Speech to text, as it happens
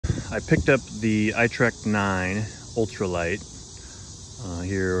I picked up the iTrek9 ultralight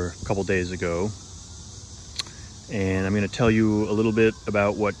here a couple days ago, and I'm going to tell you a little bit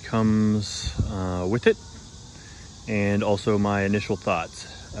about what comes with it, and also my initial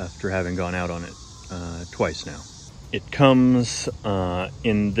thoughts after having gone out on it twice now. It comes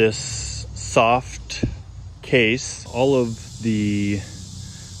in this soft case. All of the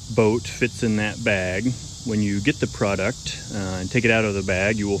boat fits in that bag. When you get the product and take it out of the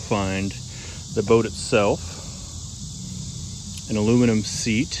bag, you will find the boat itself, an aluminum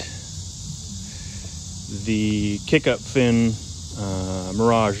seat, the kick-up fin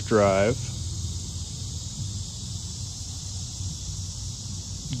Mirage drive,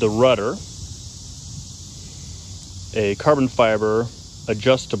 the rudder, a carbon fiber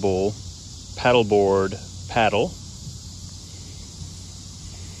adjustable paddleboard paddle,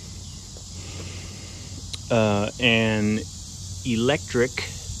 an electric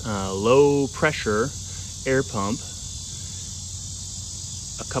low pressure air pump,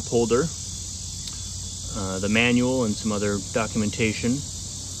 a cup holder, the manual and some other documentation,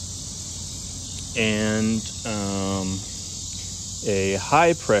 and a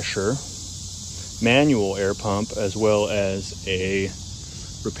high pressure manual air pump, as well as a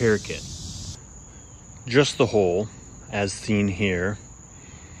repair kit. Just the hull, as seen here,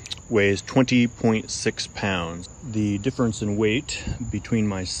 weighs 20.6 pounds. The difference in weight between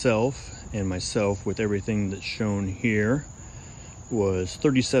myself and myself with everything that's shown here was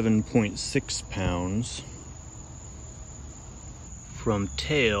 37.6 pounds. From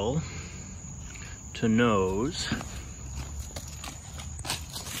tail to nose,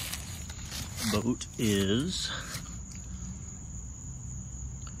 the boat is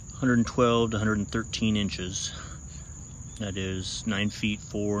 112 to 113 inches. That is 9 feet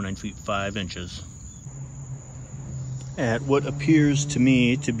 4, 9 feet 5 inches. At what appears to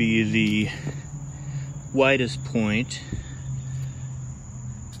me to be the widest point,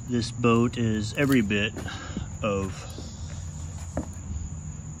 this boat is every bit of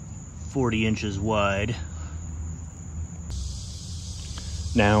 40 inches wide.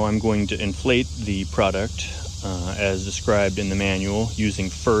 Now I'm going to inflate the product as described in the manual,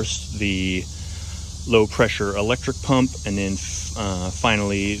 using first the low pressure electric pump, and then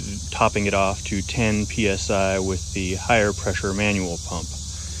finally topping it off to 10 psi with the higher pressure manual pump,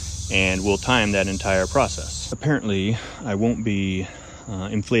 and we'll time that entire process. Apparently I won't be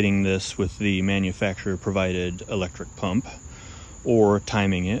inflating this with the manufacturer provided electric pump or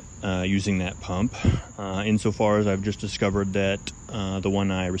timing it using that pump, insofar as I've just discovered that the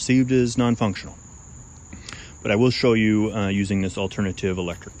one I received is non-functional. But I will show you using this alternative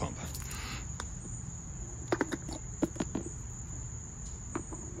electric pump.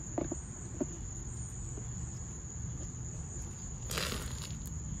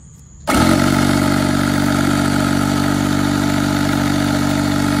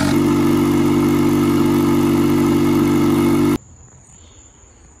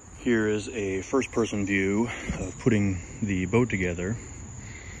 Here is a first-person view of putting the boat together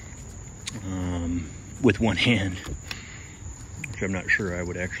with one hand, which I'm not sure I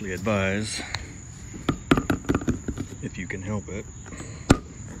would actually advise if you can help it.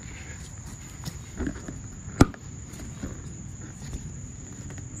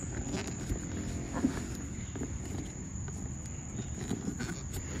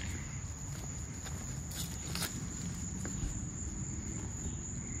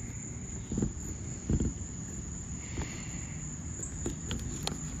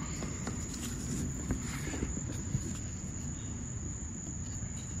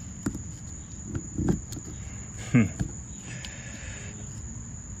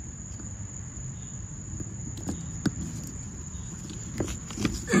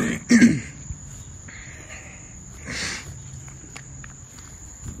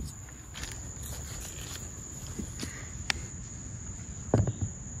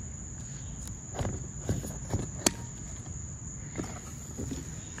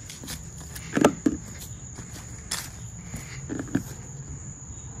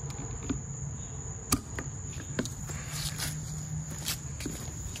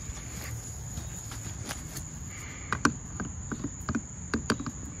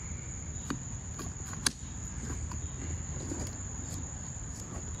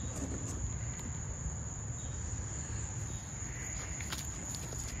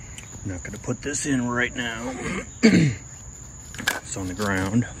 I'm not going to put this in right now. It's on the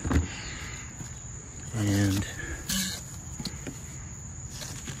ground. And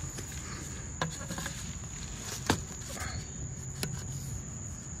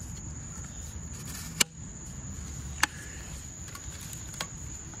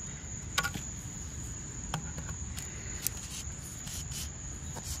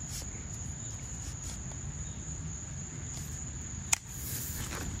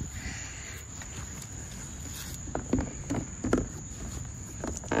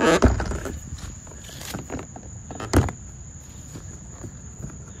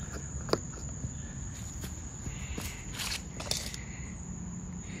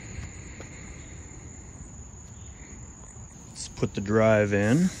put the drive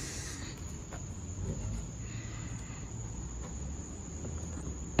in.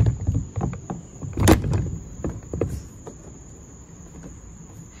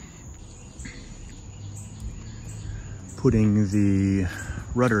 Putting the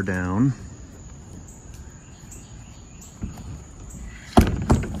rudder down.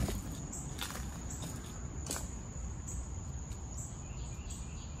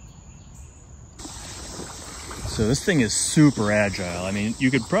 So this thing is super agile. I mean, you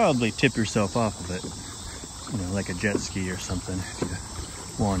could probably tip yourself off of it, you know, like a jet ski or something if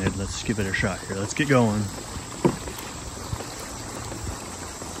you wanted. Let's give it a shot here. Let's get going.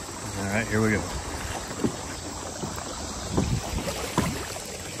 All right, here we go.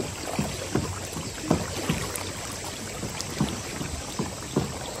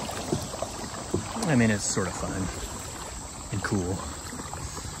 I mean, it's sort of fun and cool.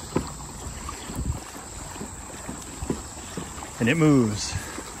 And it moves.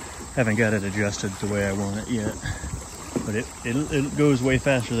 Haven't got it adjusted the way I want it yet. But it goes way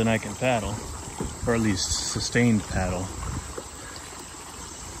faster than I can paddle. Or at least sustained paddle.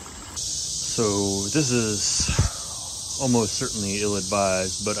 So this is almost certainly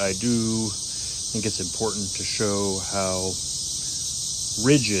ill-advised, but I do think it's important to show how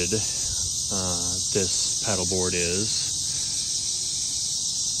rigid this paddleboard is.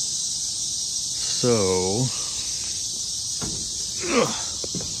 So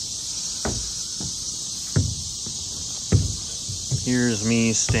here's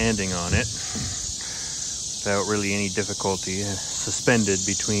me standing on it without really any difficulty, suspended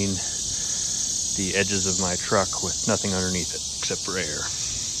between the edges of my truck with nothing underneath it except for air.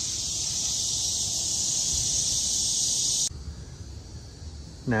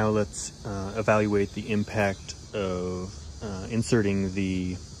 Now let's evaluate the impact of inserting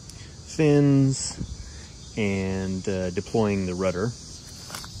the fins and deploying the rudder.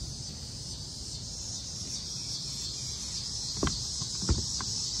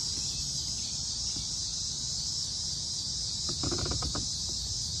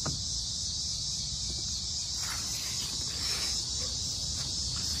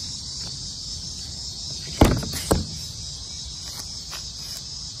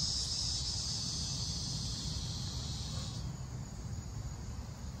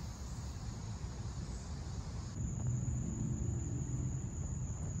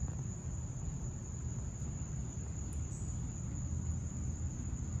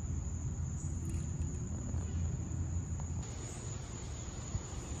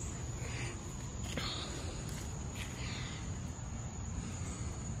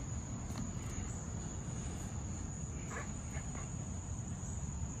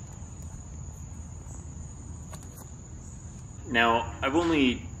 Now, I've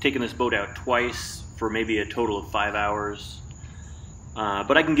only taken this boat out twice for maybe a total of 5 hours,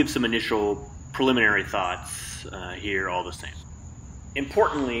 but I can give some initial preliminary thoughts here all the same.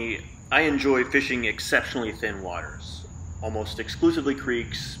 Importantly, I enjoy fishing exceptionally thin waters, almost exclusively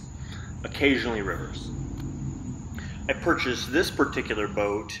creeks, occasionally rivers. I purchased this particular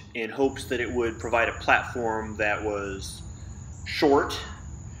boat in hopes that it would provide a platform that was short,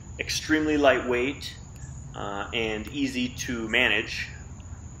 extremely lightweight, and easy to manage,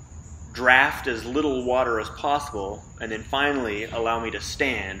 draft as little water as possible, and then finally allow me to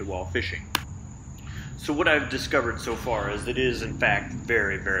stand while fishing. So what I've discovered so far is it is in fact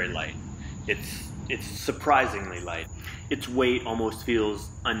very, very light. It's surprisingly light. Its weight almost feels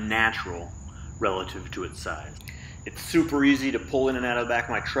unnatural relative to its size. It's super easy to pull in and out of the back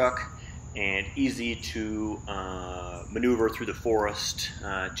of my truck, and easy to maneuver through the forest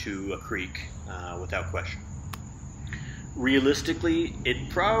to a creek without question. Realistically, it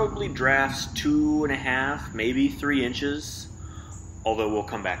probably drafts 2.5, maybe 3 inches, although we'll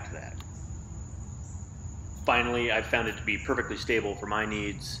come back to that. Finally, I've found it to be perfectly stable for my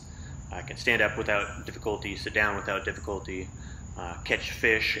needs. I can stand up without difficulty, sit down without difficulty, catch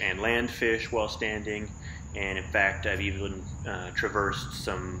fish and land fish while standing, and in fact I've even traversed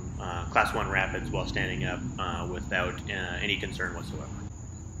some Class 1 rapids while standing up without any concern whatsoever.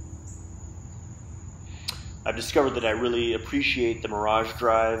 I've discovered that I really appreciate the Mirage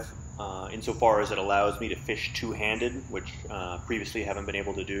drive insofar as it allows me to fish two-handed, which previously I haven't been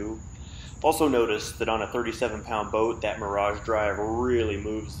able to do. I've also noticed that on a 37-pound boat, that Mirage drive really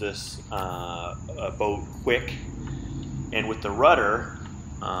moves this boat quick. And with the rudder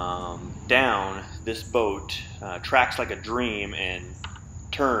down, this boat tracks like a dream and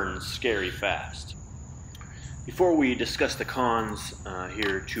turns scary fast. Before we discuss the cons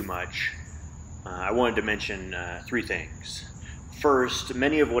here too much, I wanted to mention 3 things. First,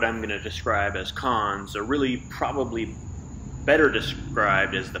 many of what I'm going to describe as cons are really probably better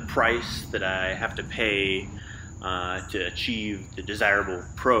described as the price that I have to pay to achieve the desirable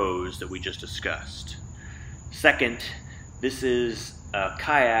pros that we just discussed. Second, this is a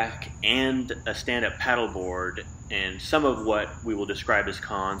kayak and a stand-up paddleboard, and some of what we will describe as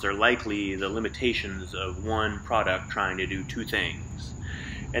cons are likely the limitations of one product trying to do two things.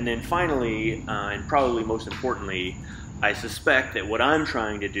 And then finally, and probably most importantly, I suspect that what I'm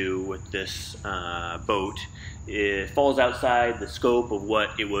trying to do with this boat, it falls outside the scope of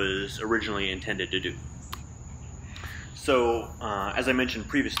what it was originally intended to do. So, as I mentioned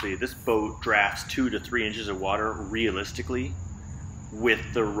previously, this boat drafts 2 to 3 inches of water realistically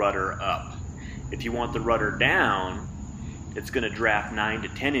with the rudder up. If you want the rudder down, it's going to draft 9 to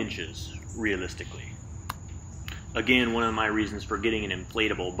 10 inches realistically. Again, one of my reasons for getting an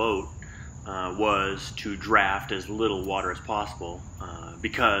inflatable boat was to draft as little water as possible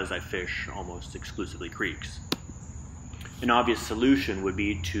because I fish almost exclusively creeks. An obvious solution would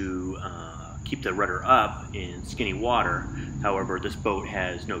be to keep the rudder up in skinny water. However, this boat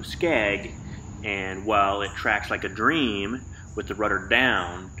has no skag, and while it tracks like a dream with the rudder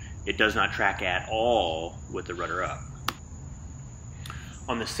down, it does not track at all with the rudder up.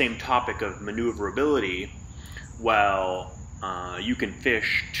 On the same topic of maneuverability, while you can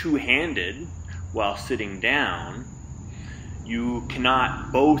fish two-handed while sitting down, you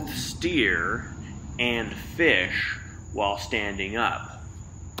cannot both steer and fish while standing up.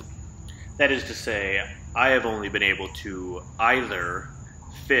 That is to say, I have only been able to either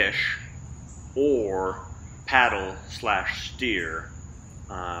fish or paddle/steer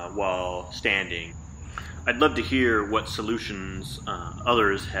while standing. I'd love to hear what solutions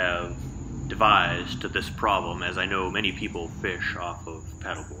others have devised to this problem, as I know many people fish off of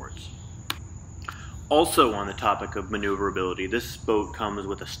paddleboards. Also on the topic of maneuverability, this boat comes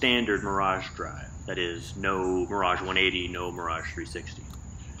with a standard Mirage drive. That is, no Mirage 180, no Mirage 360.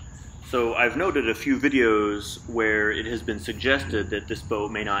 So I've noted a few videos where it has been suggested that this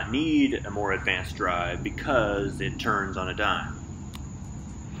boat may not need a more advanced drive because it turns on a dime.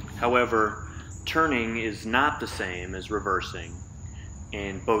 However, turning is not the same as reversing,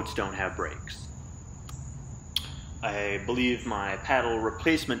 and boats don't have brakes. I believe my paddle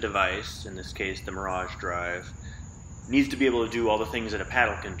replacement device, in this case the Mirage drive, needs to be able to do all the things that a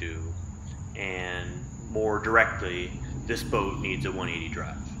paddle can do, and more directly, this boat needs a 180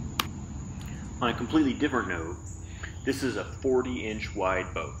 drive. On a completely different note, this is a 40-inch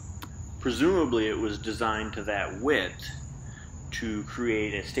wide boat. Presumably it was designed to that width to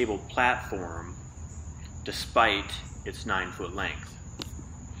create a stable platform despite its 9-foot length.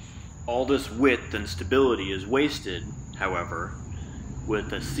 All this width and stability is wasted, however,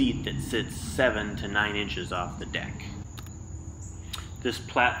 with a seat that sits 7 to 9 inches off the deck. This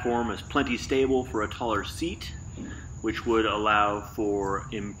platform is plenty stable for a taller seat, which would allow for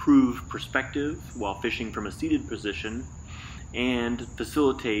improved perspective while fishing from a seated position and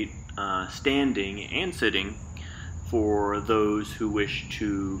facilitate standing and sitting for those who wish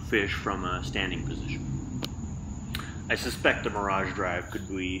to fish from a standing position. I suspect the Mirage drive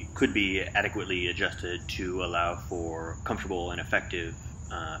could be adequately adjusted to allow for comfortable and effective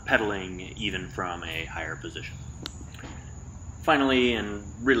pedaling even from a higher position. Finally, and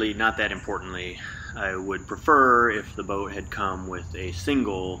really not that importantly, I would prefer if the boat had come with a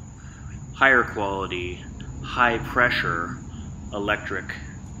single, higher quality, high pressure electric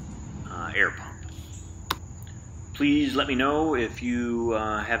air pump. Please let me know if you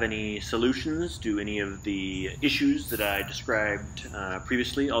have any solutions to any of the issues that I described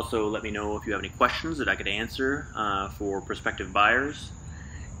previously. Also, let me know if you have any questions that I could answer for prospective buyers.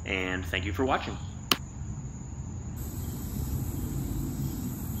 And thank you for watching.